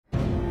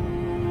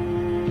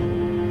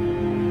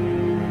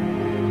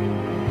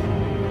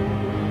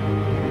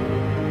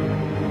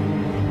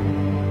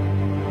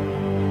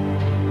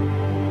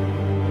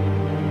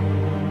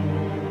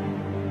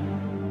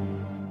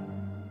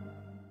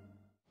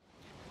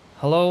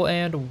Hello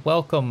and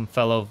welcome,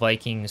 fellow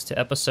Vikings, to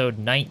episode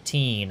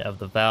 19 of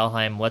the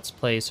Valheim Let's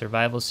Play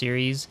Survival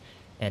Series.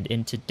 And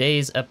in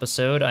today's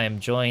episode, I am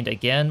joined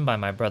again by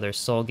my brother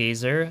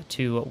Soulgazer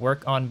to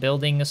work on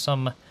building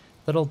some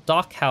little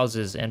dock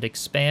houses and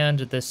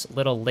expand this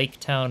little lake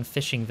town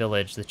fishing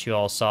village that you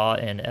all saw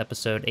in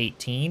episode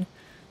 18.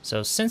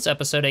 So since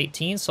episode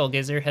 18,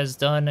 Soulgazer has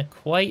done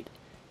quite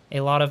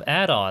a lot of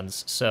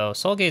add-ons. So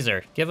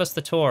Soulgazer, give us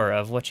the tour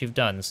of what you've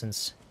done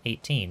since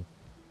 18.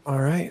 All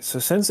right, so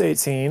since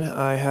 18,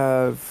 I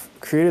have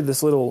created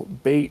this little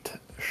bait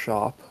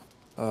shop.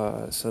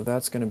 So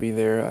that's going to be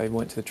there. I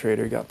went to the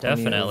trader, got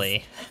plenty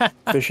Definitely. of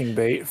fishing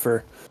bait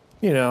for,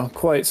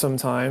 quite some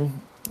time.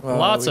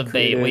 Lots of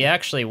bait. We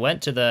actually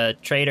went to the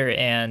trader,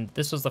 and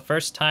this was the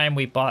first time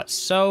we bought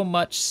so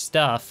much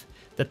stuff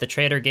that the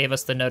trader gave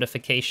us the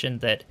notification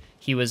that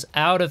he was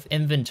out of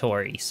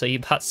inventory. So you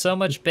bought so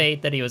much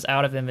bait that he was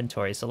out of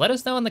inventory. So let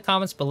us know in the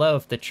comments below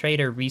if the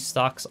trader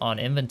restocks on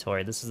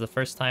inventory. This is the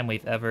first time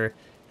we've ever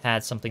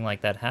had something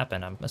like that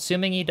happen. I'm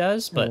assuming he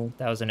does, but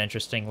that was an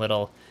interesting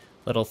little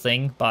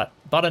thing. Bought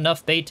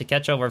enough bait to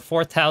catch over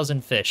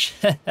 4,000 fish.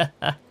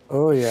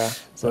 Oh yeah,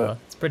 So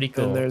it's pretty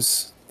cool. And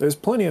there's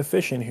plenty of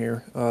fish in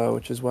here,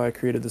 which is why I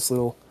created this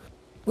little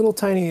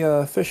tiny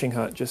fishing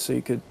hut just so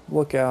you could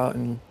look out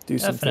and do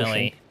some fishing.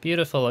 Definitely.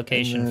 Beautiful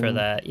location for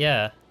that.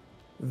 Yeah.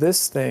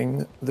 This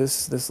thing,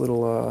 this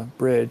little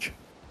bridge,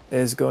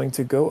 is going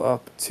to go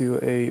up to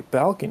a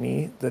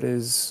balcony that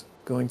is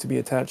going to be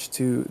attached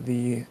to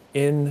the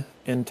inn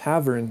and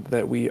tavern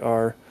that we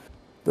are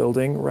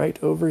building right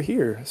over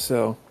here.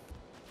 So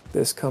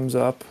this comes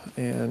up,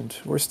 and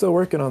we're still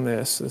working on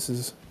this. This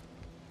is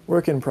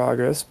work in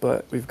progress,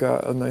 but we've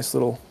got a nice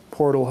little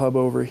portal hub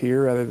over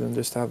here rather than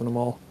just having them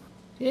all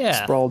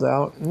sprawled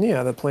out. And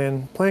yeah, the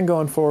plan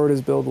going forward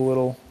is build a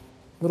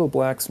little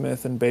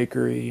blacksmith and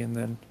bakery, and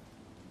then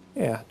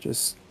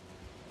just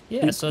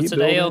so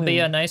today will be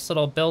a nice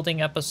little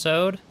building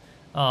episode.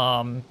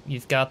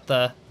 You've got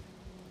the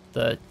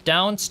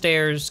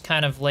downstairs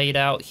kind of laid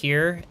out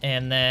here,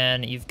 and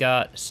then you've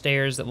got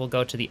stairs that will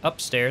go to the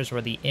upstairs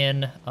where the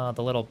inn,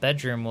 the little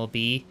bedroom will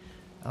be.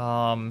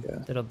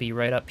 It'll be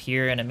right up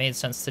here, and it made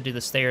sense to do the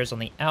stairs on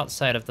the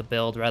outside of the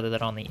build rather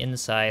than on the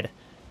inside,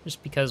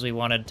 just because we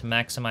wanted to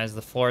maximize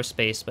the floor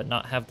space but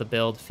not have the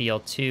build feel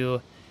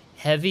too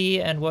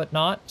heavy and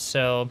whatnot.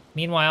 So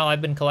meanwhile, I've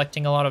been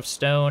collecting a lot of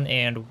stone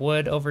and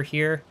wood over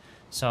here,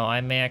 so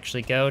I may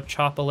actually go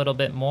chop a little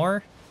bit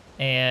more,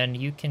 and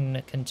you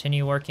can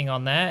continue working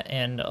on that,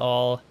 and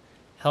I'll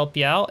help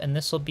you out, and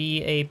this will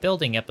be a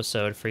building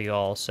episode for you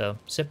all. So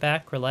sit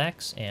back,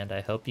 relax, and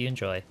I hope you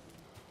enjoy.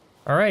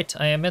 Alright,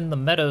 I am in the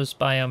meadows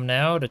biome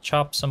now to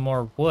chop some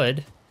more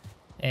wood,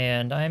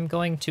 and I'm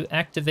going to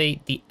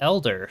activate the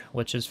Elder,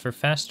 which is for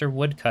faster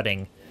wood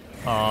cutting.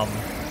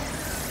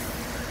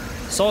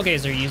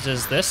 Soulgazer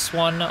uses this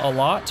one a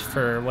lot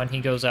for when he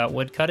goes out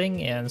wood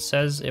cutting and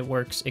says it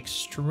works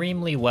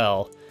extremely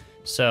well.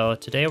 So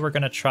today we're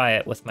going to try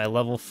it with my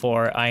level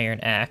 4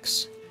 iron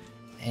axe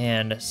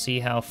and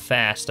see how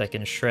fast I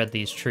can shred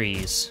these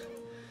trees.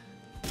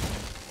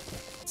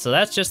 So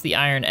that's just the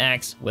iron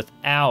axe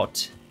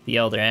without the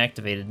Elder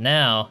activated.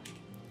 Now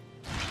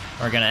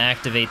we're going to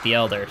activate the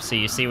Elder. So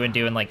you see we're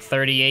doing like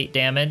 38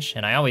 damage,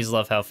 and I always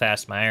love how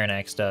fast my iron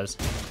axe does.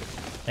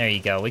 There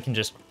you go. We can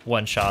just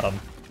one-shot him.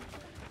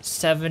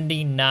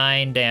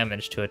 79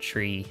 damage to a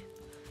tree.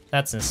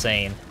 That's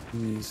insane.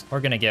 Jeez.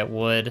 We're gonna get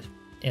wood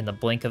in the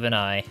blink of an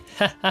eye.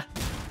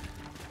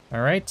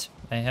 Alright,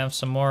 I have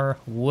some more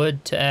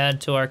wood to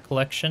add to our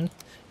collection.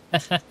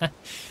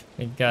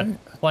 We've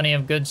got plenty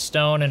of good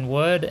stone and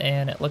wood,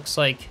 and it looks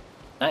like...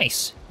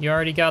 Nice! You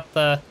already got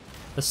the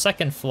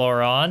second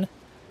floor on.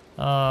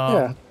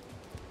 Yeah.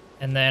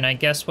 And then I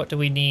guess what do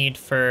we need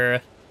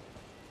for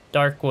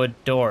darkwood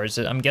doors?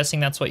 I'm guessing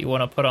that's what you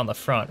want to put on the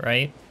front,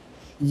 right?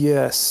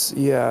 Yes,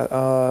 yeah.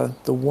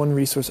 The one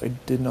resource I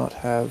did not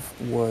have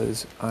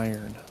was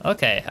iron.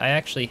 Okay, I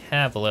actually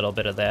have a little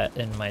bit of that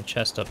in my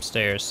chest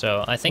upstairs,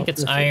 so I think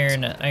it's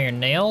perfect. iron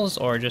nails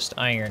or just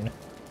iron.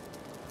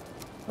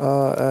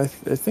 I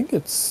think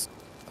it's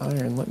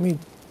iron. Let me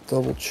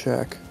double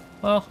check.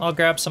 Well, I'll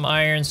grab some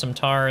iron, some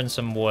tar, and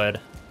some wood.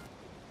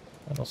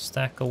 Little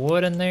stack of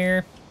wood in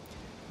there.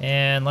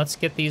 And let's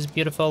get these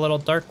beautiful little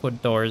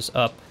darkwood doors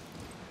up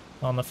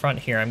on the front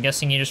here. I'm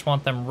guessing you just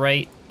want them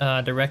right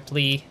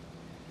directly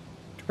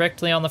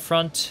on the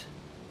front.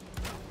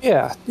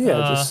 Yeah,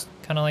 just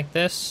kind of like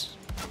this.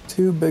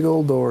 two big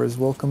old doors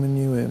welcoming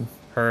you in.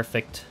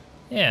 Perfect.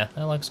 Yeah,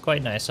 that looks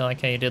quite nice. I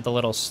like how you did the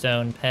little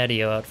stone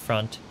patio out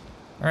front.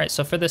 All right,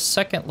 so for this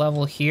second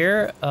level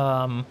here,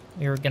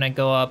 we're gonna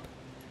go up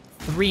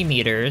 3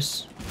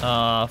 meters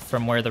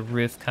from where the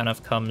roof kind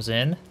of comes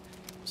in.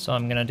 So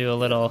I'm gonna do a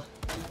little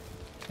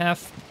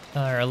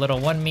a little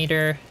 1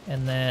 meter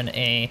and then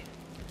a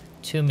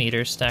 2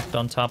 meter stacked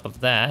on top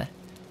of that.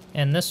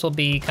 And this will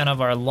be kind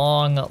of our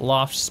long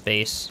loft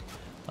space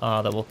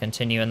that will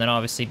continue. And then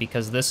obviously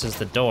because this is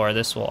the door,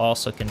 this will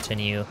also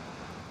continue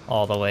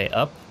all the way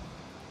up.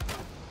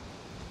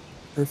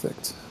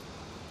 Perfect.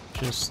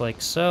 Just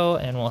like so,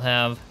 and we'll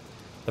have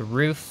the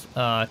roof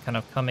kind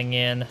of coming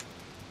in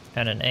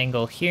at an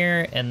angle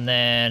here, and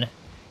then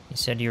you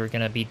said you were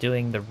going to be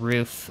doing the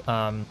roof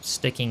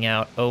sticking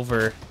out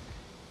over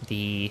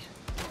the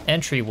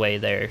entryway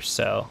there,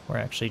 so we're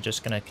actually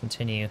just going to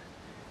continue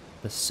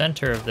the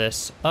center of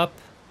this up,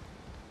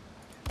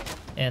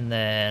 and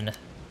then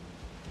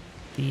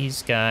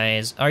these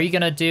guys. Are you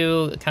going to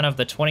do kind of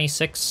the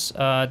 26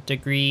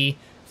 degree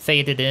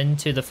faded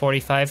into the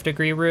 45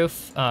 degree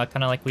roof, kind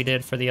of like we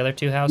did for the other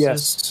two houses?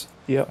 Yes.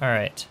 Yep. All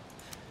right.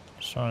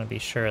 Just want to be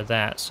sure of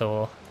that, so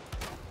we'll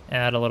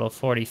add a little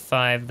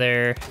 45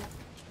 there.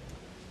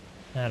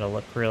 That'll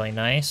look really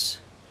nice.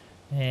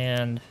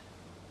 And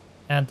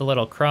add the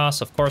little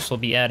cross. Of course, we'll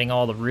be adding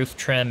all the roof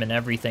trim and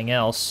everything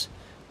else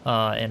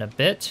in a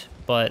bit,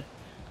 but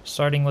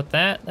starting with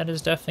that, that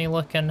is definitely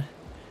looking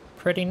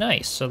pretty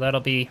nice. So that'll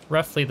be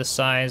roughly the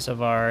size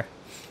of our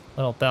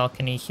little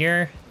balcony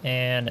here,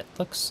 and it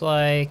looks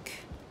like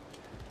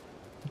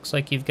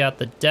you've got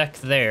the deck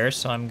there,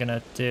 so I'm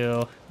gonna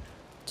do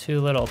two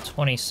little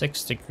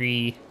 26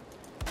 degree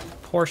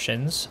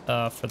portions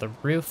for the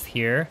roof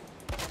here,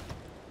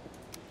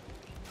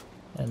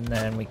 and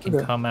then we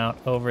can come out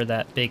over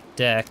that big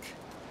deck.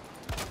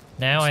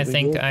 Now I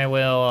think I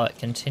will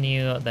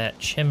continue that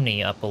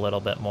chimney up a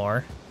little bit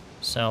more.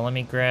 So let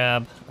me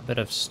grab a bit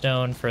of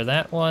stone for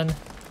that one.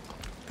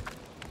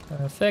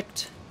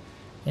 Perfect.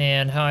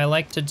 And how I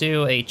like to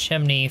do a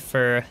chimney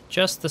for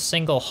just the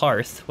single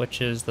hearth,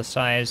 which is the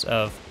size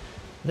of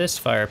this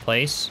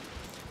fireplace,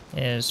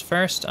 is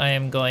first I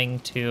am going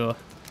to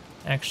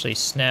actually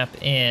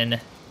snap in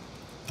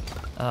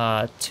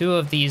two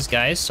of these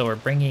guys, so we're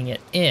bringing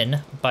it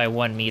in by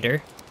 1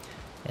 meter.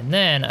 And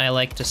then I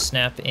like to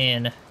snap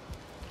in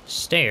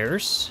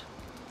stairs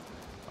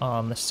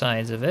on the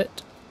sides of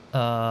it,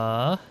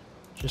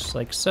 just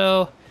like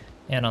so,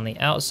 and on the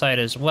outside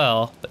as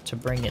well, but to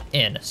bring it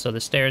in. So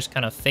the stairs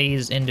kind of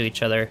phase into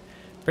each other,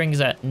 brings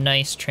that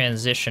nice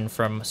transition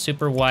from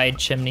super wide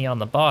chimney on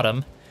the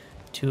bottom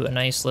to a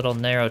nice little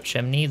narrow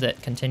chimney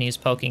that continues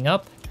poking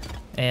up,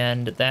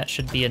 and that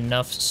should be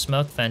enough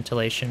smoke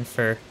ventilation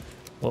for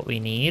what we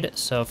need.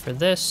 So for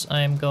this,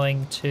 I'm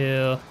going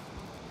to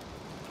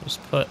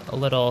just put a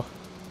little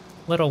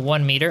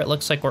 1 meter. It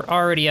looks like we're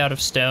already out of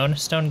stone.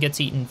 Stone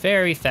gets eaten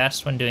very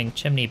fast when doing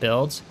chimney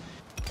builds.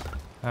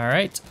 All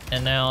right,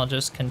 and now I'll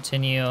just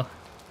continue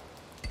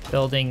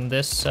building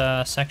this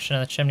section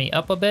of the chimney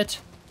up a bit.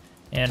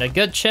 And a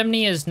good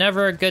chimney is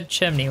never a good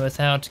chimney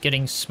without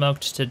getting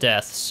smoked to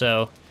death.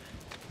 So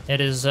it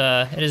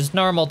is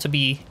normal to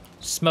be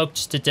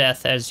smoked to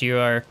death as you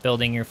are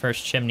building your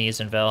first chimneys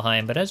in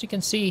Valheim. But as you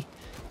can see,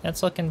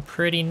 that's looking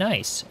pretty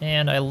nice.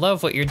 And I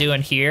love what you're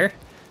doing here.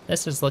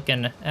 This is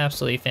looking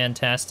absolutely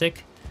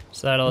fantastic.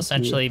 So that'll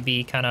essentially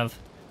be kind of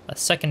a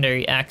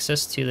secondary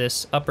access to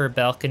this upper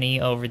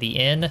balcony over the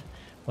inn,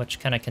 which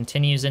kind of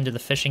continues into the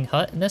fishing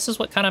hut. And this is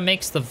what kind of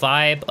makes the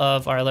vibe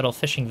of our little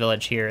fishing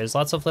village here, is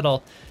lots of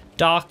little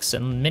docks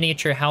and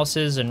miniature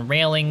houses and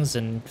railings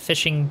and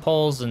fishing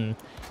poles and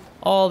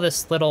all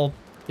these little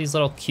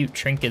cute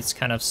trinkets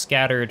kind of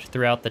scattered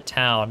throughout the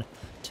town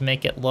to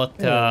make it look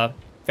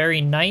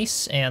very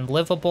nice and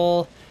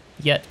livable,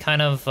 yet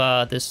kind of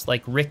this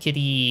like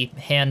rickety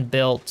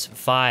hand-built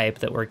vibe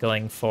that we're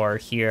going for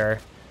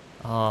here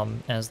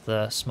as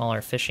the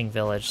smaller fishing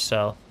village.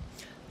 So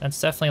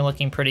that's definitely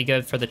looking pretty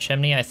good for the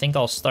chimney. I think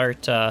I'll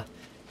start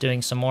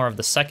doing some more of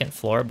the second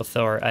floor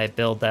before I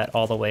build that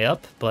all the way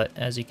up. But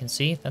as you can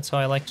see, that's how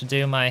I like to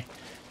do my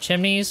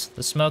chimneys.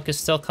 The smoke is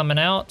still coming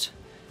out,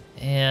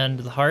 and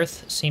the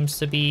hearth seems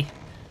to be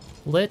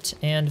lit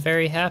and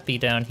very happy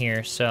down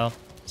here. So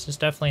this is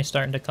definitely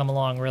starting to come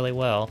along really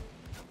well.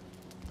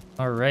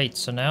 All right,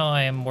 so now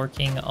I am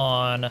working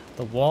on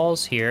the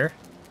walls here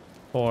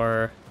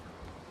for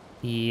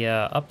the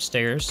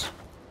upstairs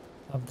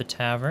of the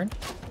tavern.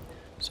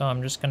 So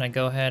I'm just gonna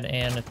go ahead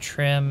and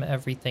trim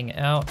everything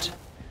out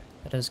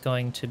that is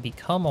going to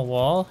become a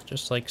wall,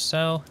 just like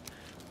so.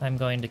 I'm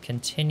going to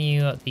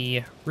continue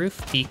the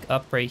roof peak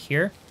up right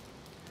here.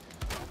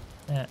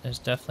 That is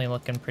definitely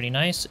looking pretty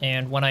nice.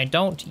 And when I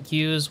don't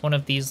use one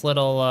of these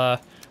little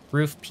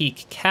roof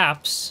peak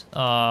caps,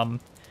 I'll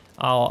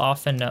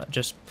often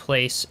just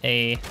place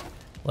a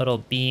little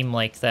beam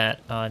like that.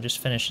 Just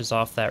finishes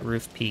off that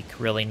roof peak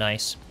really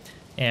nice.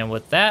 And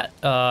with that,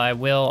 I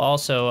will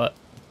also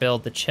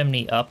build the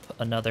chimney up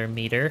another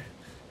meter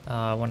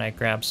when I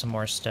grab some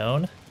more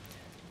stone.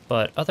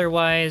 But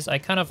otherwise, I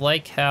kind of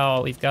like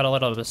how we've got a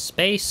little bit of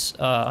space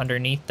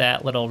underneath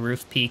that little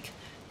roof peak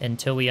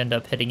until we end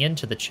up hitting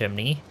into the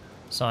chimney.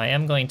 So I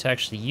am going to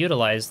actually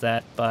utilize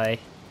that by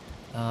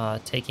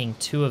taking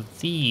two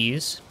of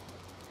these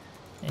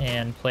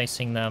and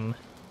placing them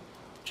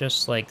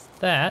just like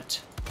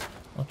that,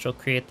 which will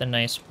create the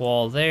nice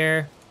wall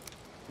there.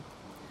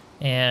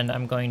 And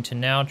I'm going to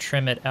now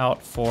trim it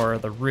out for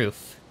the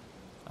roof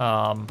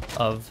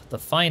of the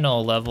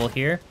final level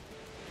here.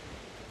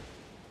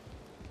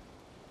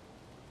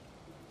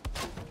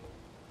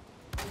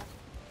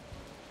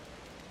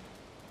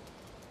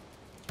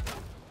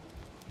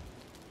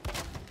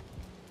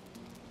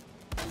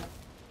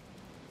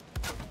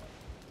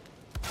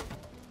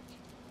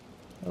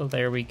 So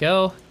there we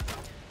go.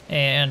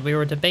 And we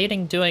were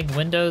debating doing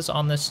windows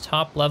on this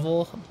top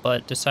level,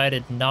 but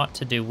decided not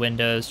to do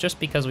windows just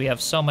because we have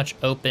so much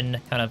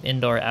open kind of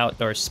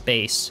indoor-outdoor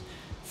space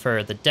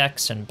for the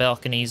decks and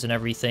balconies and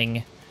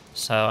everything.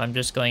 So I'm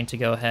just going to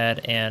go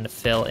ahead and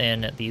fill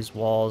in these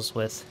walls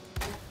with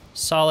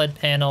solid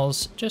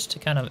panels just to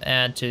kind of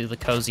add to the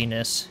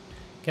coziness,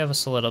 give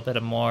us a little bit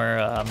of more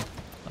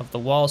of the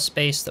wall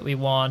space that we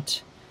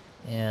want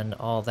and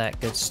all that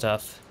good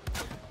stuff.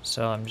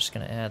 So I'm just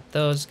going to add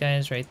those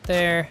guys right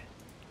there.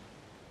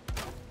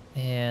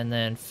 And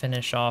then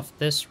finish off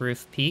this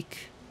roof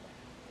peak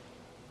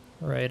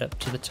right up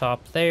to the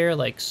top there,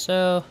 like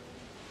so.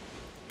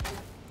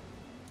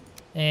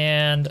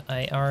 And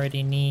I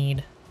already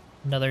need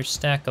another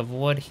stack of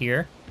wood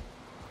here.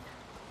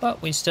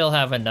 But we still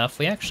have enough.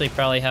 We actually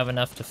probably have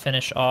enough to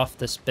finish off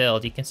this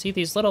build. You can see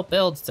these little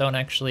builds don't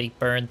actually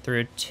burn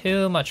through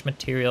too much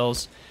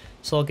materials.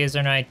 Soulgazer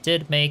and I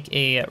did make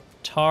a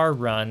tar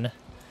run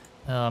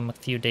a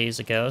few days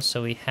ago,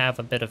 so we have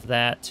a bit of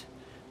that.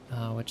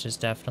 Which is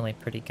definitely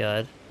pretty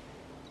good.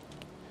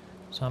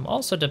 So I'm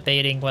also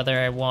debating whether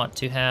I want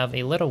to have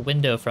a little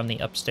window from the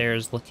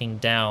upstairs looking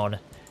down.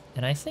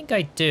 And I think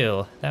I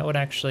do. That would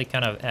actually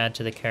kind of add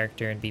to the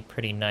character and be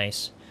pretty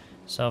nice.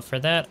 So for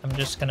that, I'm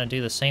just going to do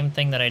the same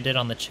thing that I did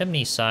on the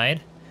chimney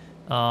side.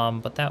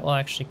 But that will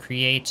actually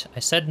create...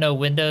 I said no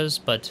windows,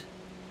 but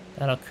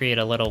that'll create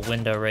a little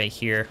window right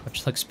here,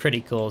 which looks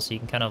pretty cool. So you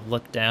can kind of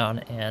look down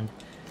and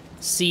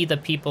see the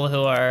people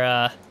who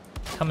are...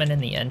 coming in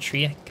the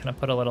entry. I kind of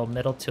put a little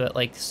middle to it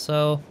like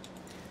so.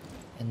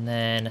 And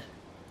then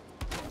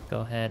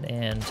go ahead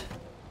and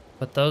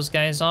put those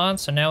guys on.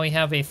 So now we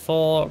have a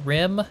full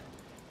rim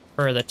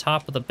for the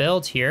top of the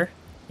build here.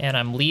 And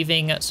I'm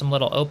leaving some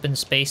little open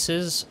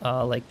spaces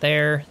like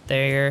there,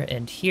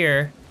 and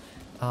here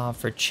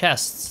for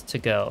chests to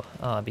go.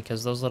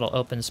 Because those little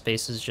open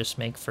spaces just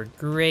make for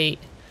great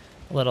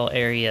little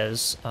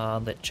areas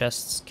that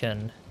chests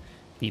can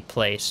be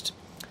placed.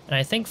 And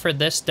I think for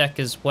this deck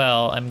as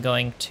well, I'm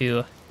going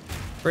to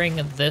bring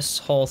this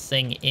whole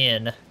thing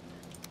in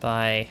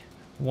by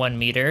 1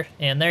 meter.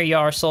 And there you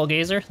are,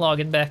 Soulgazer,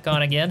 logging back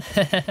on again.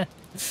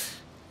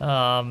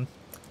 I'm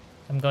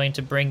going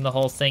to bring the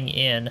whole thing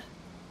in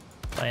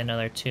by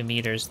another 2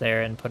 meters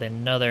there and put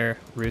another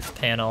roof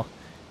panel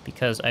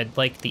because I'd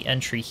like the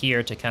entry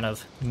here to kind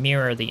of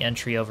mirror the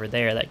entry over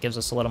there. That gives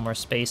us a little more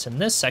space in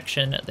this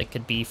section that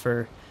could be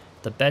for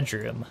the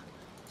bedroom.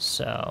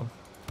 So...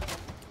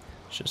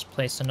 just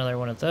place another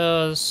one of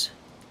those,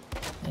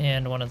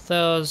 and one of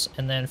those,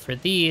 and then for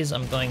these,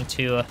 I'm going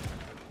to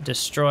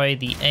destroy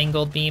the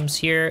angled beams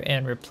here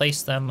and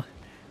replace them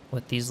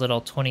with these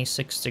little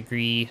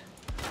 26-degree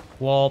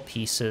wall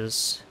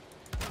pieces,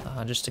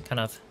 just to kind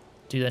of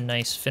do the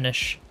nice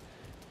finish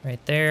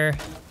right there,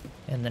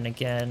 and then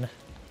again,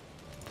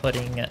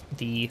 putting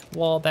the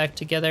wall back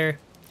together.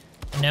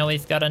 And now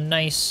we've got a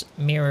nice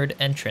mirrored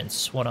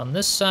entrance, one on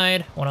this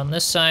side, one on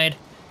this side,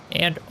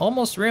 and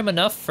almost room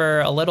enough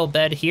for a little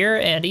bed here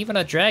and even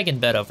a dragon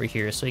bed over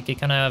here. So you could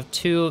kind of have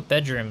 2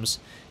 bedrooms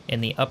in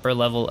the upper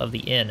level of the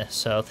inn.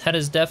 So that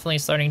is definitely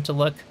starting to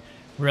look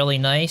really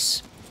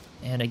nice.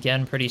 And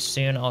again, pretty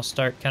soon I'll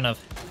start kind of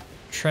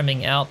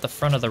trimming out the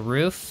front of the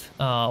roof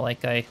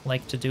like I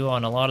like to do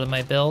on a lot of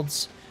my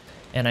builds.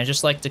 And I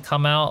just like to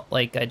come out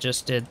like I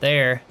just did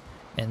there.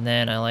 And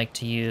then I like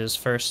to use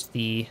first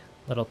the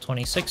little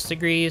 26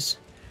 degrees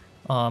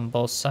on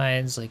both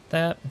sides like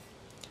that.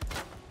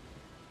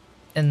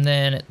 And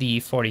then the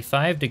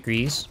 45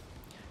 degrees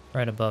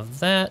right above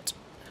that.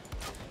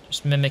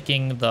 Just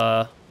mimicking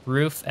the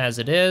roof as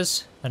it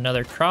is.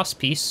 Another cross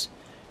piece.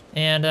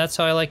 And that's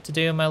how I like to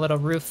do my little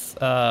roof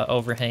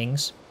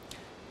overhangs.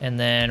 And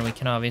then we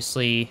can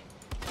obviously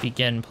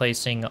begin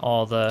placing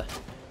all the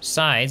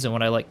sides. And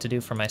what I like to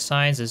do for my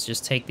sides is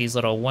just take these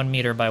little 1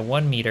 meter by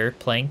 1 meter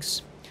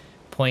planks,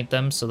 point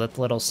them so that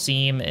the little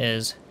seam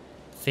is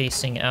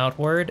facing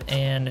outward,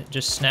 and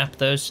just snap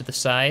those to the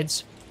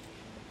sides.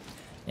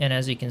 And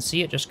as you can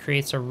see, it just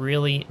creates a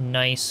really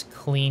nice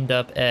cleaned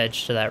up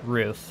edge to that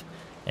roof.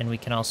 And we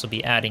can also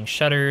be adding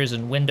shutters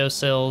and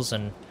windowsills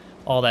and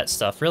all that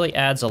stuff. Really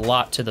adds a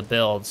lot to the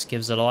builds,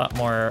 gives it a lot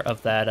more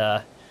of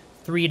that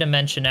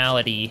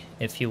three-dimensionality,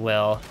 if you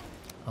will.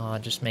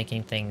 Just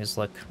making things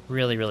look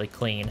really, really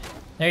clean.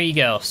 There you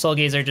go.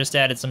 Soulgazer just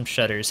added some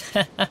shutters.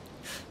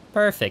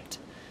 Perfect.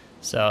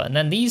 So, and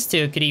then these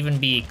two could even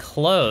be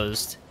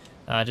closed,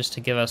 just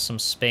to give us some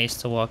space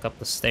to walk up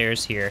the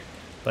stairs here.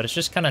 But it's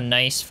just kind of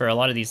nice for a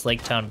lot of these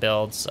Lake Town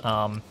builds,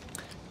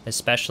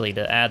 especially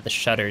to add the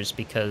shutters,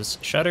 because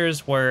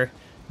shutters were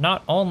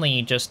not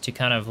only just to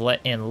kind of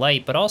let in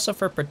light, but also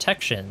for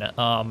protection,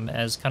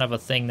 as kind of a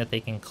thing that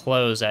they can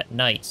close at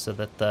night so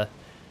that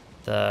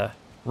the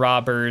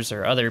robbers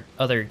or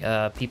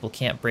other people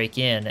can't break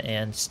in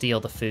and steal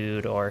the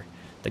food or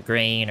the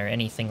grain or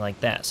anything like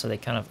that. So they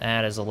kind of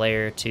add as a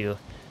layer to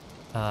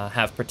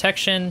have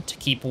protection, to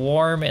keep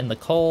warm in the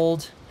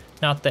cold.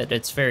 Not that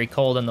it's very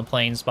cold in the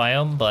plains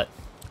biome, but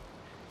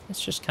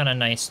it's just kind of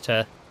nice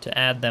to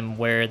add them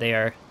where they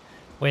are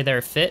way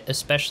they're fit,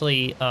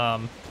 especially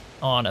on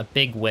a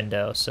big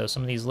window. So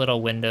some of these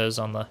little windows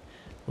on the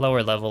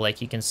lower level,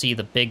 like you can see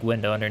the big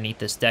window underneath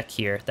this deck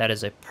here, that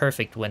is a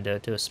perfect window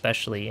to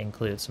especially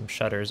include some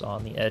shutters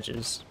on the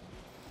edges.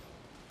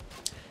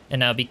 And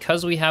now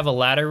because we have a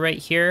ladder right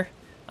here,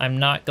 I'm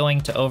not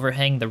going to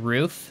overhang the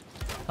roof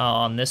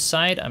on this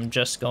side. I'm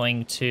just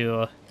going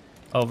to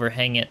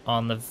overhang it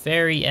on the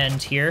very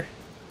end here,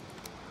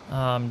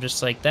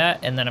 just like that,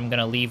 and then I'm going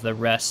to leave the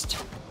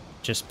rest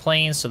just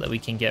plain so that we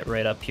can get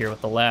right up here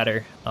with the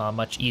ladder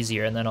much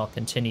easier, and then I'll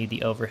continue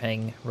the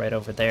overhang right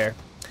over there.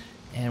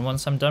 And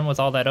once I'm done with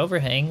all that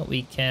overhang,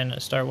 we can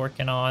start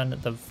working on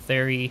the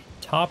very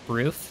top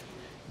roof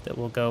that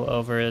will go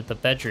over the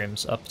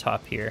bedrooms up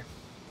top here.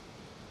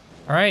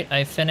 Alright,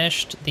 I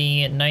finished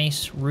the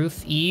nice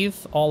roof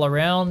eave all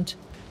around,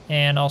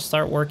 and I'll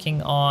start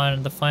working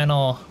on the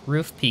final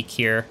roof peak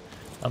here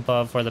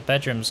above where the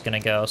bedroom's gonna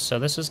go. So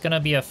this is gonna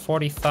be a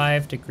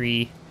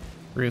 45-degree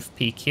roof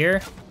peak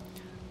here.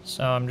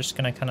 So I'm just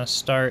gonna kind of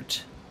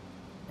start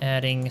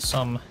adding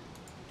some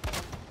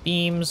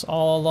beams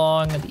all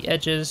along the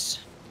edges,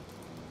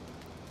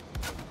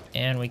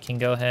 and we can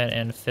go ahead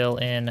and fill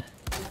in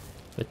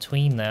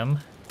between them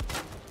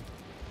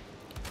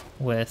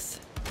with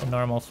the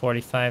normal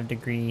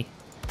 45-degree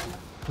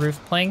roof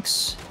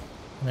planks,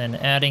 and then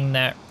adding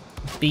that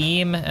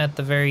beam at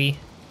the very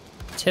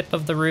tip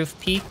of the roof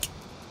peak.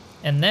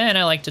 And then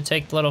I like to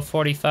take the little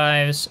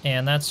 45s,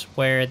 and that's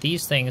where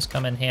these things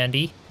come in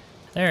handy.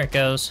 There it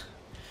goes.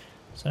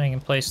 So I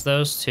can place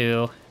those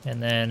two,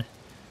 and then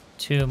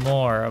 2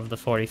 more of the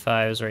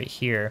 45s right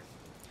here.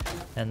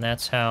 And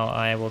that's how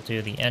I will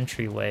do the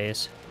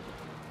entryways.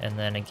 And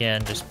then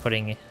again, just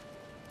putting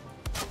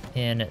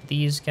in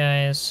these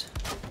guys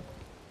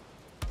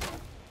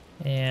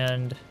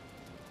and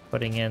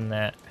putting in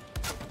that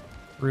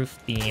roof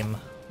beam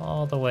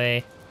all the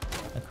way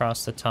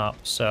across the top.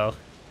 So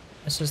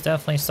this is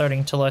definitely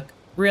starting to look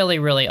really,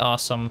 really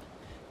awesome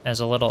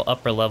as a little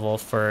upper level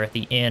for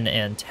the inn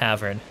and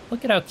tavern.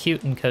 Look at how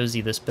cute and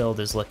cozy this build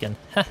is looking.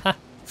 Haha.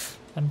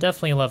 I'm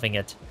definitely loving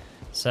it.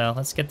 So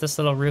let's get this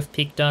little roof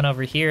peak done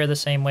over here the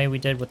same way we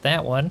did with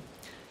that one,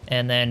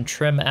 and then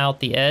trim out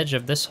the edge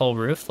of this whole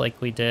roof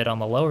like we did on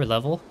the lower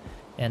level,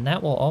 and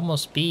that will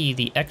almost be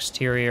the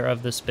exterior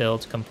of this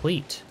build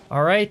complete.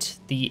 Alright,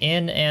 the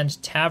inn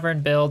and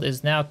tavern build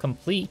is now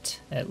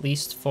complete, at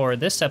least for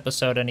this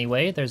episode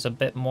anyway. There's a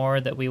bit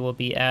more that we will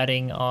be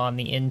adding on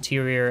the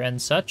interior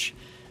and such,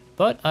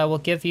 but I will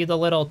give you the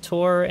little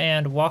tour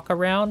and walk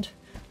around.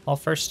 I'll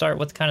first start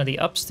with kind of the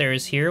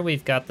upstairs here.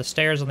 We've got the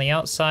stairs on the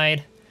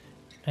outside,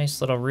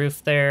 nice little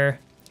roof there,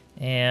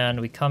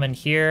 and we come in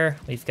here.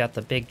 We've got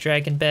the big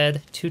dragon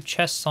bed, 2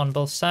 chests on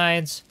both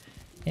sides,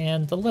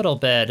 and the little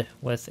bed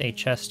with a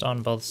chest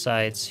on both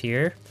sides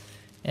here.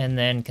 And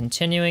then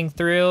continuing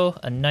through,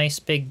 a nice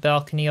big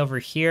balcony over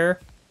here,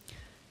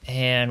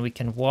 and we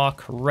can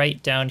walk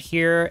right down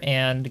here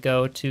and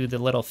go to the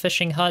little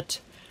fishing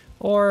hut,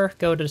 or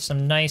go to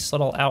some nice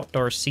little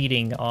outdoor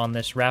seating on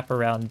this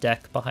wraparound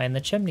deck behind the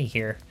chimney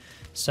here.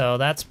 So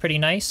that's pretty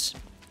nice.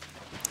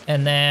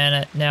 And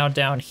then now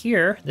down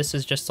here, this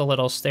is just a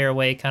little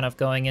stairway kind of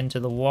going into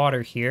the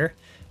water here,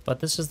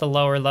 but this is the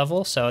lower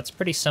level, so it's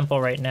pretty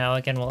simple right now.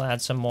 Again, we'll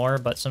add some more,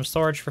 but some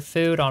storage for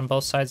food on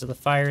both sides of the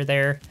fire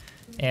there,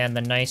 and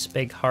the nice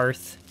big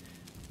hearth.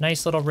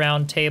 Nice little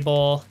round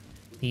table,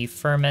 the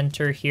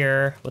fermenter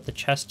here with the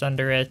chest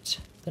under it,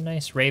 the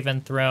nice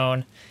raven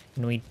throne.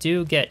 And we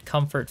do get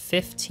comfort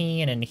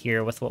 15 in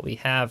here with what we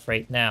have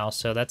right now,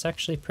 so that's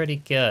actually pretty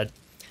good.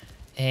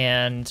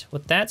 And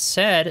with that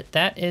said,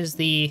 that is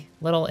the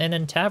little inn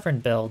and tavern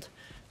build.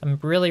 I'm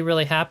really,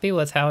 really happy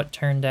with how it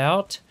turned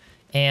out.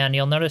 And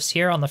you'll notice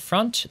here on the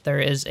front, there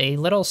is a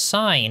little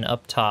sign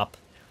up top.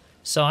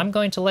 So I'm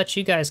going to let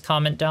you guys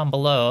comment down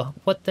below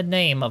what the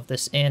name of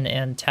this inn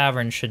and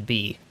tavern should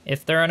be.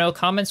 If there are no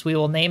comments, we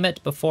will name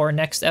it before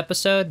next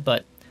episode,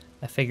 but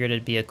I figured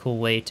it'd be a cool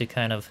way to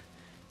kind of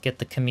get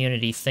the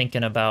community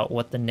thinking about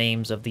what the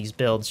names of these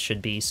builds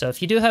should be. So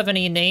if you do have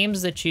any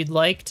names that you'd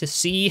like to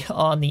see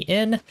on the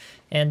inn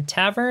and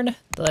tavern,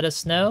 let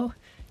us know.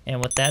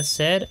 And with that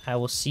said, I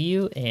will see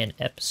you in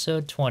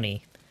episode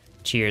 20.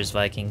 Cheers,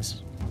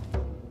 Vikings.